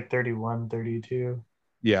believe he's like 31, 32.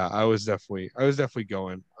 Yeah, I was definitely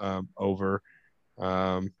going over.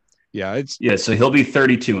 So he'll be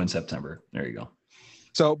 32 in September. There you go.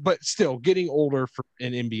 So, but still getting older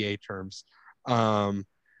in NBA terms. And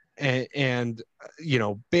Bam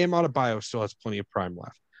Adebayo still has plenty of prime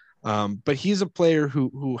left. But he's a player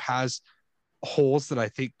who has holes that I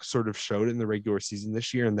think sort of showed in the regular season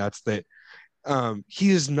this year, and that's that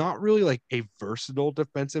he is not really like a versatile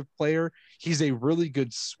defensive player. He's a really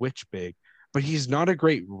good switch big, but he's not a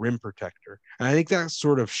great rim protector. And I think that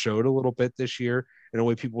sort of showed a little bit this year in a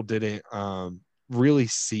way people didn't really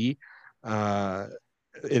see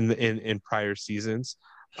in prior seasons.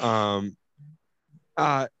 They're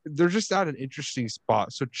just at an interesting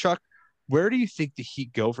spot. So Chuck, where do you think the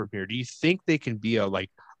Heat go from here? Do you think they can be a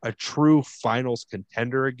true finals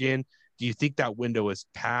contender again? Do you think that window is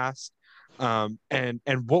past? And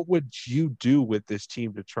what would you do with this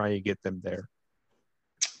team to try and get them there?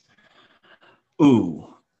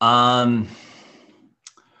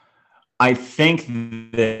 I think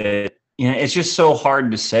that it's just so hard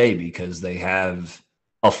to say because they have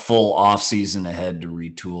a full offseason ahead to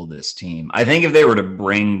retool this team. I think if they were to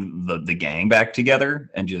bring the gang back together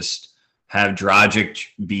and just have Dragic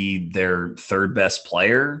be their third best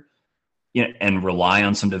player, and rely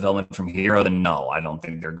on some development from Hero, then no, I don't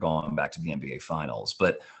think they're going back to the NBA Finals.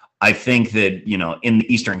 But I think that, in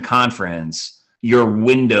the Eastern Conference, your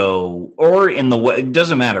window, or it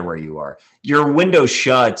doesn't matter where you are, your window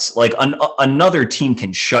shuts, like another team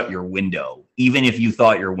can shut your window, even if you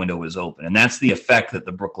thought your window was open. And that's the effect that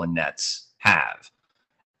the Brooklyn Nets have.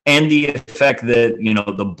 And the effect that,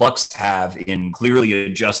 the Bucks have in clearly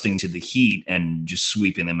adjusting to the Heat and just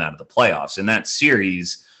sweeping them out of the playoffs. In that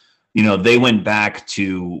series, they went back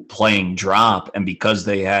to playing drop, and because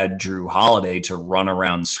they had Drew Holiday to run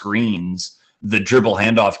around screens, the dribble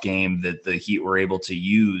handoff game that the Heat were able to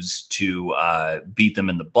use to beat them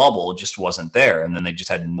in the bubble just wasn't there. And then they just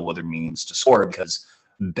had no other means to score because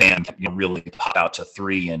Bam really pop out to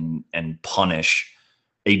 3 and punish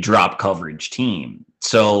a drop coverage team.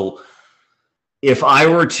 So If I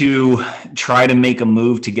were to try to make a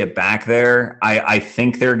move to get back there, I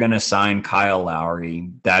think they're going to sign Kyle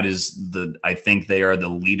Lowry. I think they are the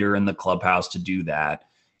leader in the clubhouse to do that.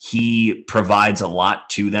 He provides a lot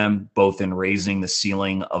to them, both in raising the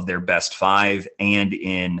ceiling of their best five and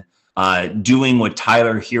in doing what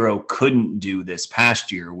Tyler Hero couldn't do this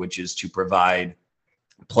past year, which is to provide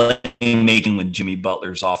playmaking when Jimmy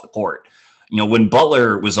Butler's off the court. When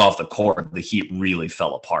Butler was off the court, the Heat really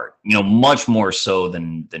fell apart, much more so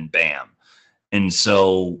than Bam. And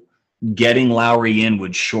so getting Lowry in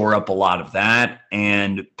would shore up a lot of that.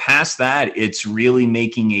 And past that, it's really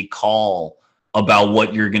making a call about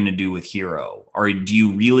what you're going to do with Hero. Or do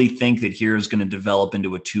you really think that Hero is going to develop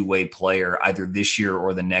into a two-way player either this year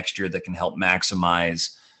or the next year that can help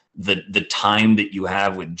maximize the time that you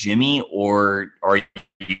have with Jimmy? Or are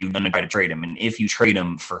you going to try to trade him? And if you trade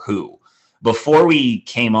him, for who? Before we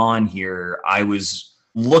came on here, I was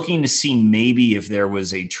looking to see maybe if there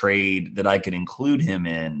was a trade that I could include him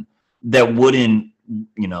in that wouldn't,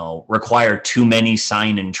 require too many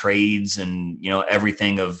sign and trades and,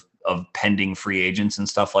 everything of pending free agents and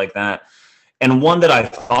stuff like that. And one that I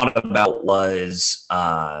thought about was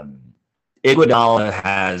Iguodala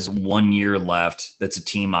has 1 year left. That's a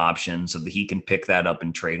team option so that he can pick that up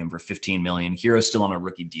and trade him for $15 million. Hero's still on a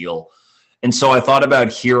rookie deal. And so I thought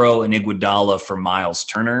about Hero and Iguodala for Miles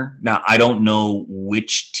Turner. Now, I don't know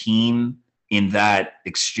which team in that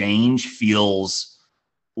exchange feels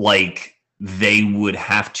like they would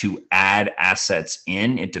have to add assets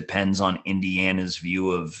in. It depends on Indiana's view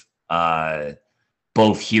of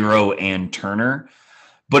both Hero and Turner.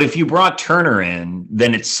 But if you brought Turner in,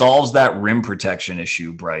 then it solves that rim protection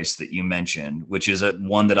issue, Bryce, that you mentioned, which is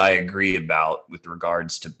one that I agree about with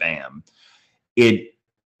regards to Bam. It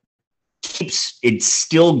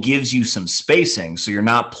still gives you some spacing, so you're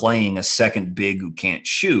not playing a second big who can't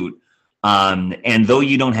shoot. And though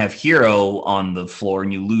you don't have Hero on the floor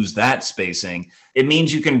and you lose that spacing, it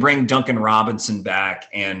means you can bring Duncan Robinson back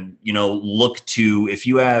and, look to, if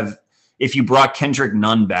you brought Kendrick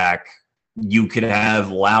Nunn back, you could have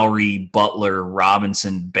Lowry, Butler,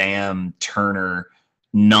 Robinson, Bam, Turner,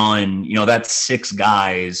 Nunn, that's 6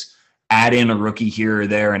 guys. Add in a rookie here or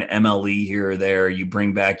there, an MLE here or there. You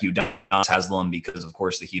bring back Udonis Haslem because, of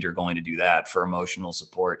course, the Heat are going to do that for emotional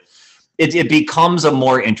support. It becomes a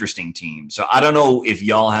more interesting team. So I don't know if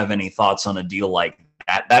y'all have any thoughts on a deal like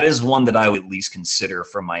that. That is one that I would at least consider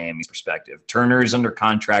from Miami's perspective. Turner is under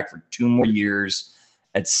contract for 2 more years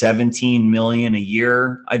at $17 million a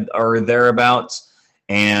year or thereabouts.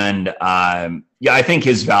 And I think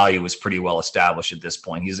his value is pretty well established at this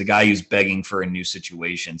point. He's a guy who's begging for a new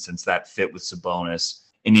situation since that fit with Sabonis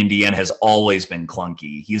in Indiana has always been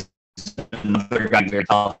clunky. He's another guy very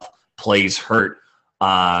tough, plays hurt,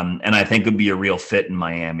 and I think would be a real fit in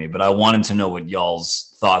Miami. But I wanted to know what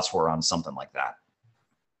y'all's thoughts were on something like that.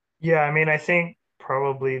 Yeah, I think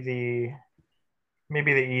probably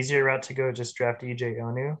maybe the easier route to go just draft EJ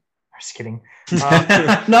Onu. Just kidding.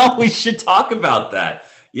 No, we should talk about that.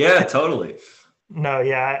 Yeah, totally. No,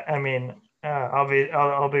 yeah.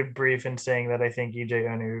 I'll be brief in saying that I think EJ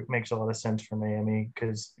Onu makes a lot of sense for Miami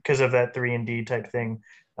because of that 3-and-D type thing,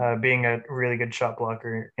 being a really good shot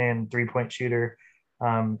blocker and 3-point shooter.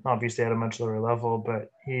 Obviously at a much lower level, but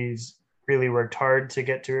he's really worked hard to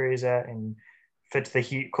get to where he's at and fits the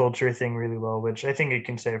Heat culture thing really well, which I think you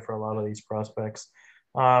can say for a lot of these prospects.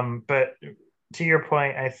 But to your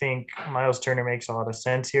point, I think Miles Turner makes a lot of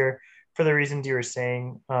sense here for the reasons you were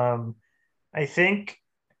saying. I think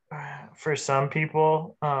for some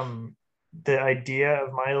people, the idea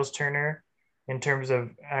of Miles Turner in terms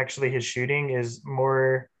of actually his shooting is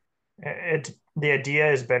more the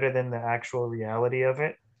idea is better than the actual reality of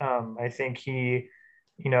it. I think he,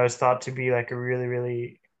 is thought to be like a really,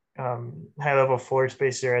 really high level floor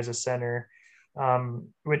spacer as a center,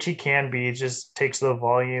 which he can be. It just takes the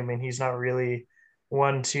volume, and he's not really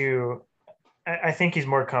one to. I think he's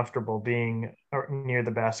more comfortable being near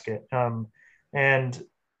the basket. And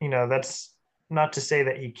that's not to say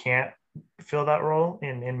that he can't fill that role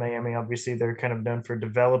in Miami. Obviously, they're kind of known for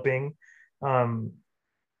developing.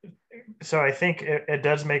 So I think it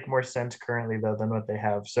does make more sense currently, though, than what they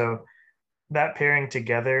have. So that pairing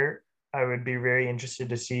together, I would be very interested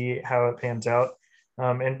to see how it pans out.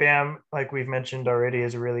 And Bam, like we've mentioned already,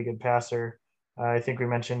 is a really good passer. I think we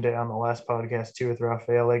mentioned it on the last podcast too with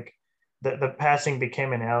Raphael. Like the passing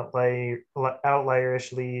became an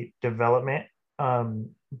outlier-ishly development.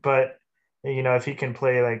 But if he can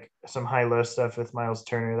play like some high-low stuff with Miles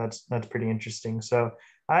Turner, that's pretty interesting. So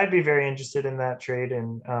I'd be very interested in that trade,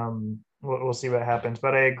 and we'll see what happens.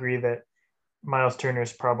 But I agree that Miles Turner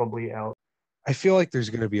is probably out. I feel like there's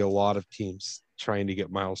going to be a lot of teams trying to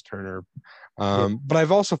get Miles Turner. But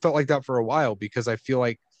I've also felt like that for a while because I feel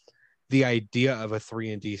like the idea of a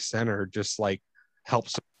 3-and-D center just like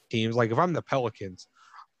helps teams. Like if I'm the Pelicans,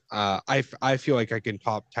 I feel like I can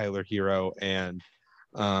top Tyler Hero and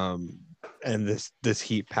this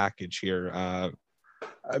Heat package here.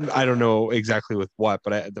 I don't know exactly with what,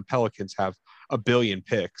 but the Pelicans have a billion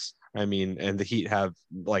picks. I mean, and the Heat have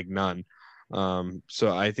like none.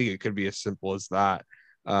 So I think it could be as simple as that.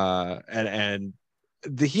 And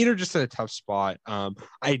the Heat are just in a tough spot.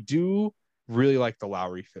 I do really like the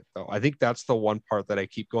Lowry fit though. I think that's the one part that I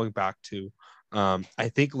keep going back to. I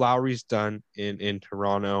think Lowry's done in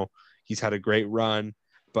Toronto. He's had a great run,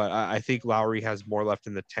 but I think Lowry has more left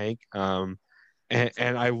in the tank. And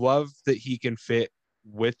I love that he can fit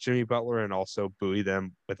with Jimmy Butler and also buoy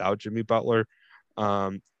them without Jimmy Butler.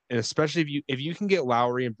 And especially if you can get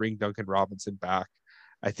Lowry and bring Duncan Robinson back,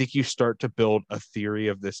 I think you start to build a theory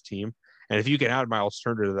of this team. And if you can add Miles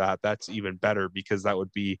Turner to that, that's even better because that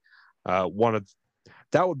would be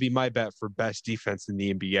my bet for best defense in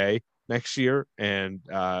the NBA next year. And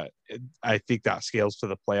I think that scales to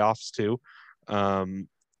the playoffs too.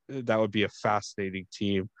 That would be a fascinating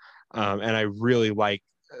team. And I really like,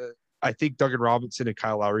 I think Duncan Robinson and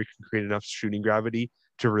Kyle Lowry can create enough shooting gravity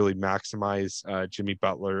to really maximize Jimmy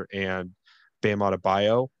Butler and Bam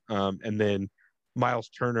Adebayo. And then Miles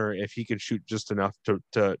Turner, if he can shoot just enough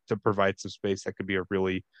to provide some space, that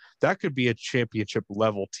could be a championship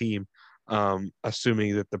level team,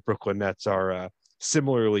 assuming that the Brooklyn Nets are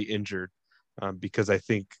similarly injured, because I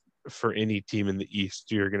think for any team in the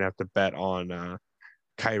East, you're going to have to bet on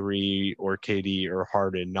Kyrie or KD or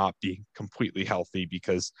Harden not being completely healthy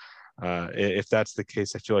because if that's the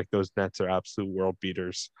case, I feel like those Nets are absolute world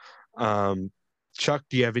beaters. Chuck,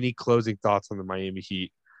 do you have any closing thoughts on the Miami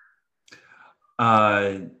Heat?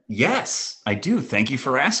 Yes, I do. Thank you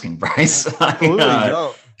for asking, Bryce.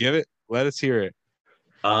 Give it. Let us hear it.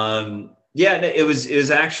 Yeah, it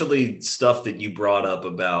was actually stuff that you brought up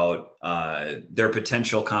about their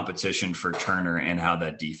potential competition for Turner and how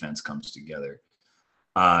that defense comes together.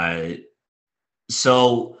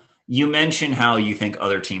 So you mentioned how you think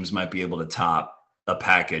other teams might be able to top a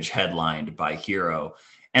package headlined by Hero.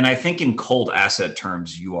 And I think in cold asset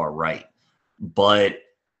terms, you are right. But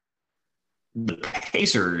the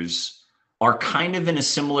Pacers are kind of in a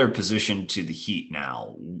similar position to the Heat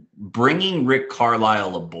now. Bringing Rick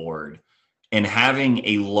Carlisle aboard and having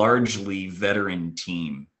a largely veteran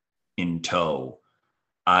team in tow,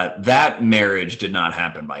 that marriage did not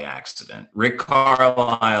happen by accident. Rick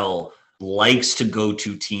Carlisle likes to go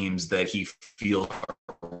to teams that he feels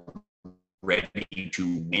are ready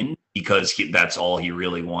to win because that's all he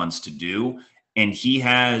really wants to do. And he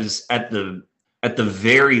has, at the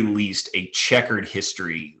very least, a checkered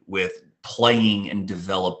history with playing and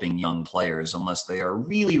developing young players unless they are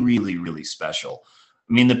really, really, really special.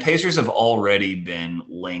 I mean, the Pacers have already been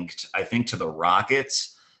linked, I think, to the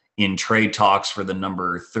Rockets in trade talks for the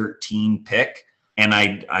number 13 pick. And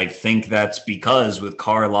I think that's because with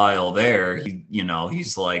Carlisle there,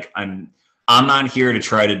 he's like, I'm not here to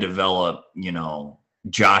try to develop,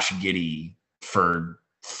 Josh Giddey for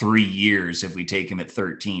 3 years if we take him at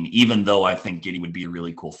 13, even though I think Giddey would be a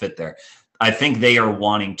really cool fit there. I think they are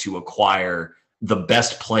wanting to acquire the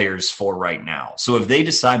best players for right now. So if they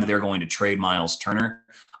decide that they're going to trade Miles Turner,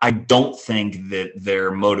 I don't think that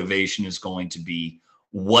their motivation is going to be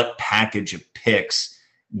what package of picks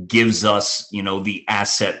gives us, the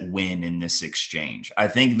asset win in this exchange. I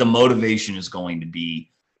think the motivation is going to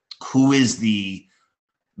be who is the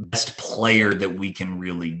best player that we can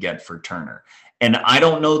really get for Turner. And I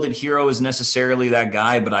don't know that Hero is necessarily that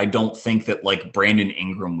guy, but I don't think that like Brandon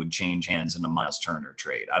Ingram would change hands in a Miles Turner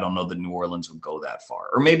trade. I don't know that New Orleans would go that far,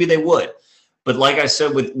 or maybe they would. But like I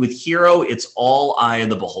said, with Hero, it's all eye of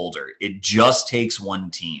the beholder. It just takes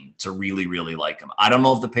one team to really, really like him. I don't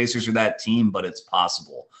know if the Pacers are that team, but it's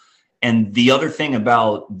possible. And the other thing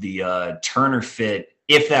about the Turner fit,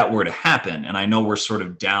 if that were to happen, and I know we're sort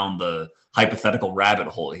of down the hypothetical rabbit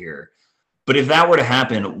hole here, but if that were to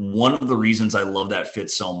happen, one of the reasons I love that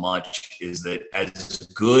fit so much is that as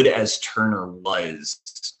good as Turner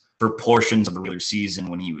was for portions of the regular season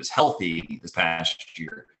when he was healthy this past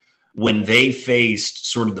year, when they faced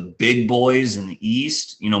sort of the big boys in the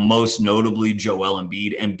East, most notably Joel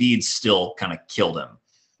Embiid, Embiid still kind of killed him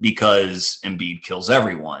because Embiid kills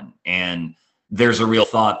everyone. And there's a real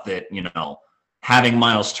thought that, having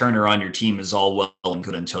Miles Turner on your team is all well and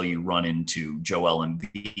good until you run into Joel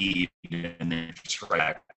Embiid and then just right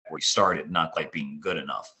back where you started, not quite being good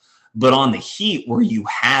enough. But on the Heat, where you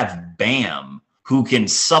have Bam, who can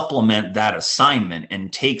supplement that assignment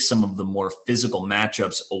and take some of the more physical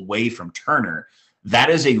matchups away from Turner, that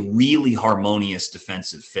is a really harmonious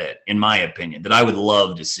defensive fit, in my opinion, that I would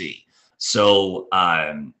love to see. So,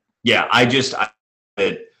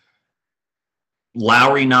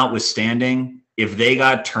 Lowry notwithstanding, if they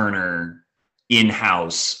got Turner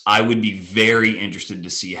in-house, I would be very interested to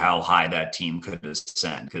see how high that team could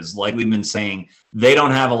ascend. Because like we've been saying, they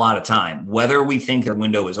don't have a lot of time. Whether we think their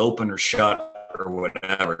window is open or shut or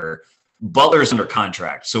whatever, Butler's under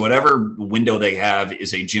contract. So whatever window they have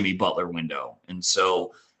is a Jimmy Butler window. And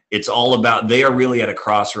so it's all about, they are really at a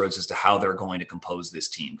crossroads as to how they're going to compose this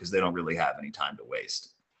team because they don't really have any time to waste.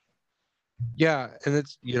 Yeah, and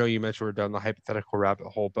it's, you mentioned we're down the hypothetical rabbit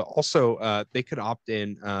hole, but also they could opt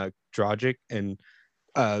in Dragic, and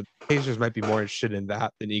Pacers might be more interested in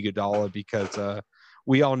that than Iguodala because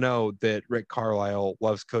we all know that Rick Carlisle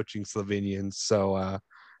loves coaching Slovenians, so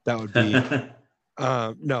that would be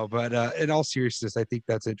no. But in all seriousness, I think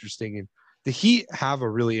that's interesting, and the Heat have a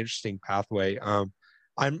really interesting pathway.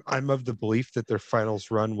 I'm of the belief that their finals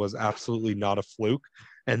run was absolutely not a fluke,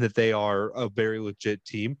 and that they are a very legit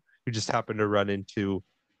team who just happened to run into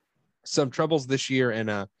some troubles this year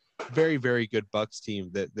and a very, very good Bucks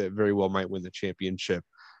team that very well might win the championship.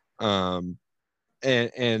 And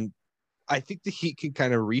I think the Heat can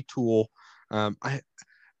kind of retool.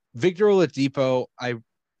 Victor Oladipo,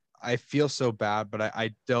 I feel so bad, but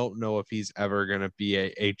I don't know if he's ever going to be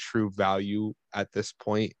a true value at this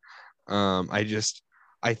point.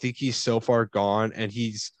 I think he's so far gone, and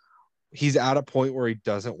he's at a point where he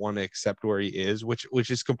doesn't want to accept where he is,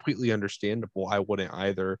 which is completely understandable. I wouldn't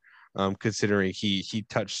either, considering he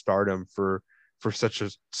touched stardom for such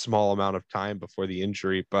a small amount of time before the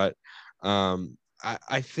injury. But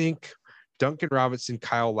I think Duncan Robinson,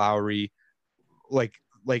 Kyle Lowry, like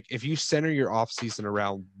if you center your offseason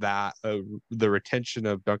around that, the retention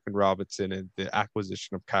of Duncan Robinson and the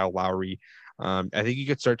acquisition of Kyle Lowry, I think you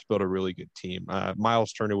could start to build a really good team.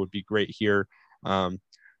 Miles Turner would be great here.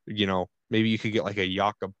 Maybe you could get like a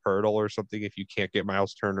Jakob Poeltl or something if you can't get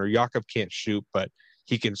Miles Turner. Jakob can't shoot, but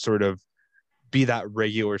he can sort of be that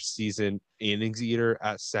regular season innings eater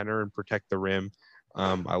at center and protect the rim.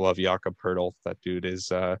 I love Jakob Poeltl. That dude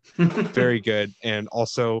is very good. And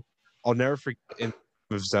also, I'll never forget in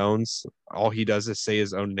zones, all he does is say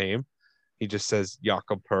his own name. He just says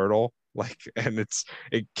Jakob Poeltl, and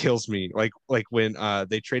it kills me. Like when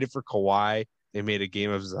they traded for Kawhi, they made a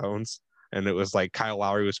game of zones. And it was like Kyle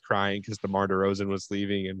Lowry was crying because DeMar DeRozan was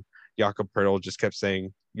leaving, and Jakob Poeltl just kept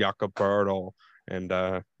saying Jakob Poeltl, and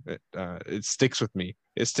it sticks with me.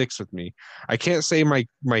 It sticks with me. I can't say my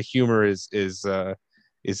humor is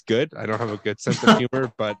good. I don't have a good sense of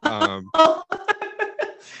humor, but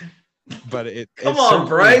it come on,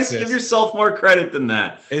 Bryce, exists. Give yourself more credit than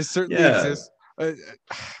that. It certainly exists.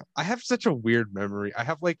 I have such a weird memory.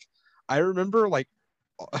 I remember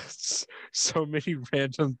so many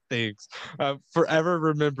random things. Forever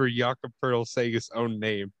remember Jakob Poeltl saying his own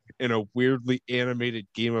name in a weirdly animated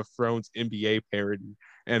Game of Thrones NBA parody,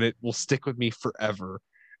 and it will stick with me forever.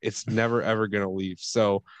 It's never ever gonna leave.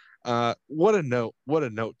 So, what a note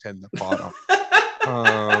to end the pod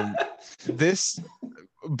on.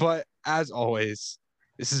 But as always,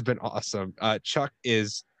 this has been awesome. Chuck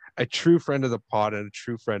is a true friend of the pod and a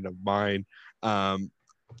true friend of mine.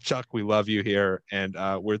 Chuck, we love you here, and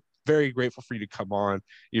we're very grateful for you to come on.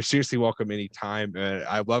 You're seriously welcome anytime.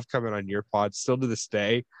 I love coming on your pod. Still to this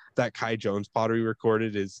day, that Kai Jones pod we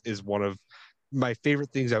recorded is one of my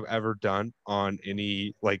favorite things I've ever done on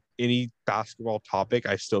any basketball topic.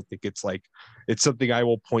 I still think it's something I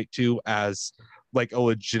will point to as a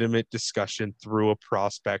legitimate discussion through a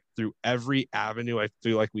prospect, through every avenue. I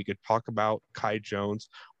feel like we could talk about Kai Jones.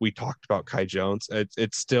 We talked about Kai Jones.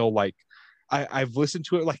 It's still I've listened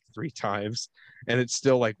to it 3 times, and it's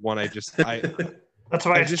still one that's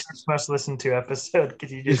why I just must listen to episode,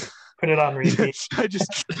 because you just put it on repeat.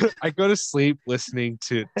 I go to sleep listening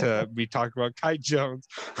to me talk about Kai Jones.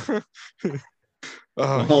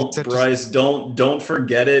 Bryce, don't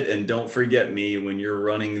forget it, and don't forget me when you're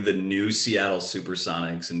running the new Seattle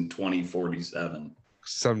Supersonics in 2047.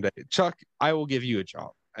 Someday, Chuck, I will give you a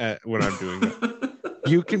job when I'm doing it.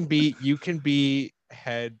 You can be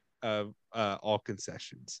head of all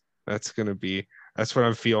concessions. That's what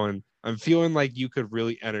I'm feeling. I'm feeling like you could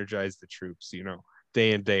really energize the troops,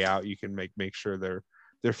 day in, day out. You can make sure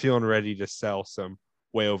they're feeling ready to sell some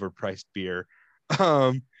way overpriced beer.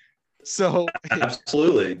 So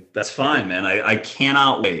absolutely, that's fine, man. I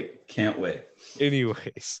cannot wait. Can't wait.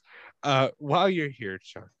 Anyways, while you're here,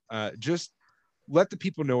 Chuck, just let the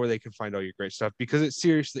people know where they can find all your great stuff, because it's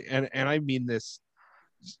seriously, and I mean this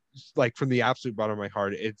like from the absolute bottom of my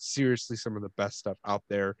heart, it's seriously some of the best stuff out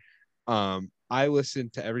there. I listen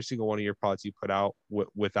to every single one of your pods you put out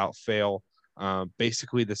without fail.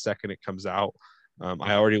 Basically the second it comes out.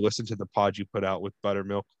 I already listened to the pod you put out with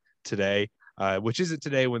Buttermilk today, which isn't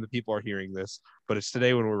today when the people are hearing this, but it's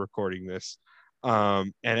today when we're recording this.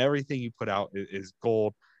 And everything you put out is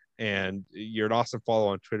gold. And you're an awesome follow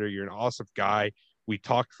on Twitter. You're an awesome guy. We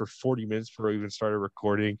talked for 40 minutes before we even started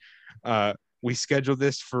recording. We scheduled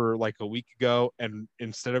this for like a week ago, and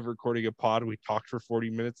instead of recording a pod, we talked for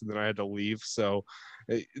 40 minutes and then I had to leave. So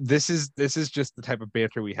this is just the type of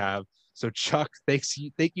banter we have. So Chuck, thank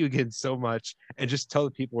you again so much. And just tell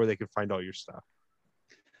the people where they can find all your stuff.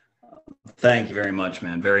 Thank you very much,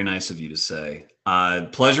 man. Very nice of you to say.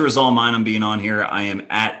 Pleasure is all mine. I'm being on here. I am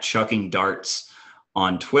at Chucking Darts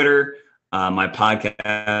on Twitter. My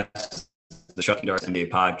podcast, the Chucking Darts NBA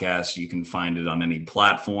podcast, you can find it on any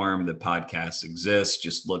platform that podcasts exist.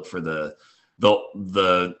 Just look for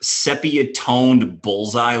the sepia toned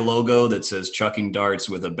bullseye logo that says Chucking Darts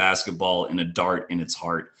with a basketball and a dart in its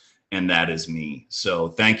heart. And that is me. So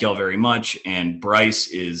thank y'all very much. And Bryce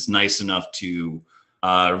is nice enough to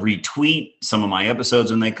retweet some of my episodes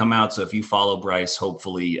when they come out. So if you follow Bryce,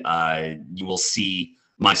 hopefully you will see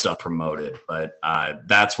my stuff promoted. But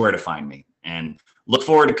that's where to find me. And look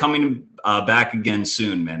forward to coming back again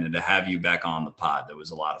soon, man, and to have you back on the pod. That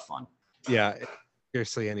was a lot of fun. Yeah,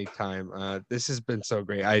 seriously, anytime. This has been so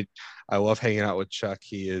great. I love hanging out with Chuck.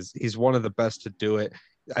 He's one of the best to do it.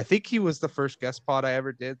 I think he was the first guest pod I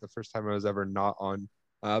ever did, the first time I was ever not on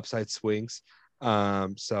Upside Swings.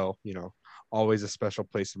 So, always a special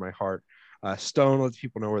place in my heart. Stone, let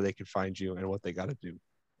people know where they can find you and what they got to do.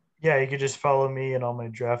 Yeah, you could just follow me and all my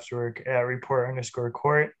drafts work at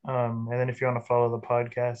report_court. And then if you want to follow the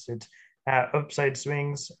podcast, it's at Upside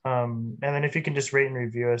Swings. And then if you can just rate and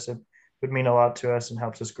review us, it would mean a lot to us and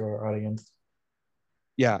helps us grow our audience.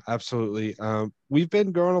 Yeah, absolutely. We've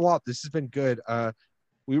been growing a lot. This has been good.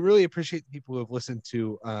 We really appreciate the people who have listened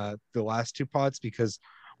to the last two pods, because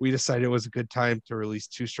we decided it was a good time to release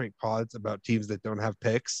 2 straight pods about teams that don't have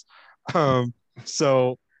picks.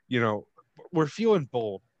 So, we're feeling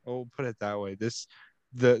bold. We'll put it that way.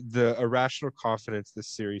 The irrational confidence this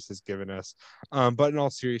series has given us. But in all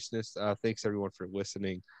seriousness, thanks everyone for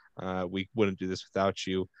listening. We wouldn't do this without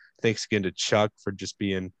you. Thanks again to Chuck for just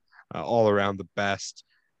being all around the best.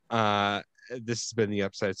 This has been the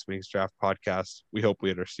Upside Swings Draft Podcast. We hope we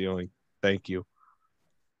hit our ceiling. Thank you.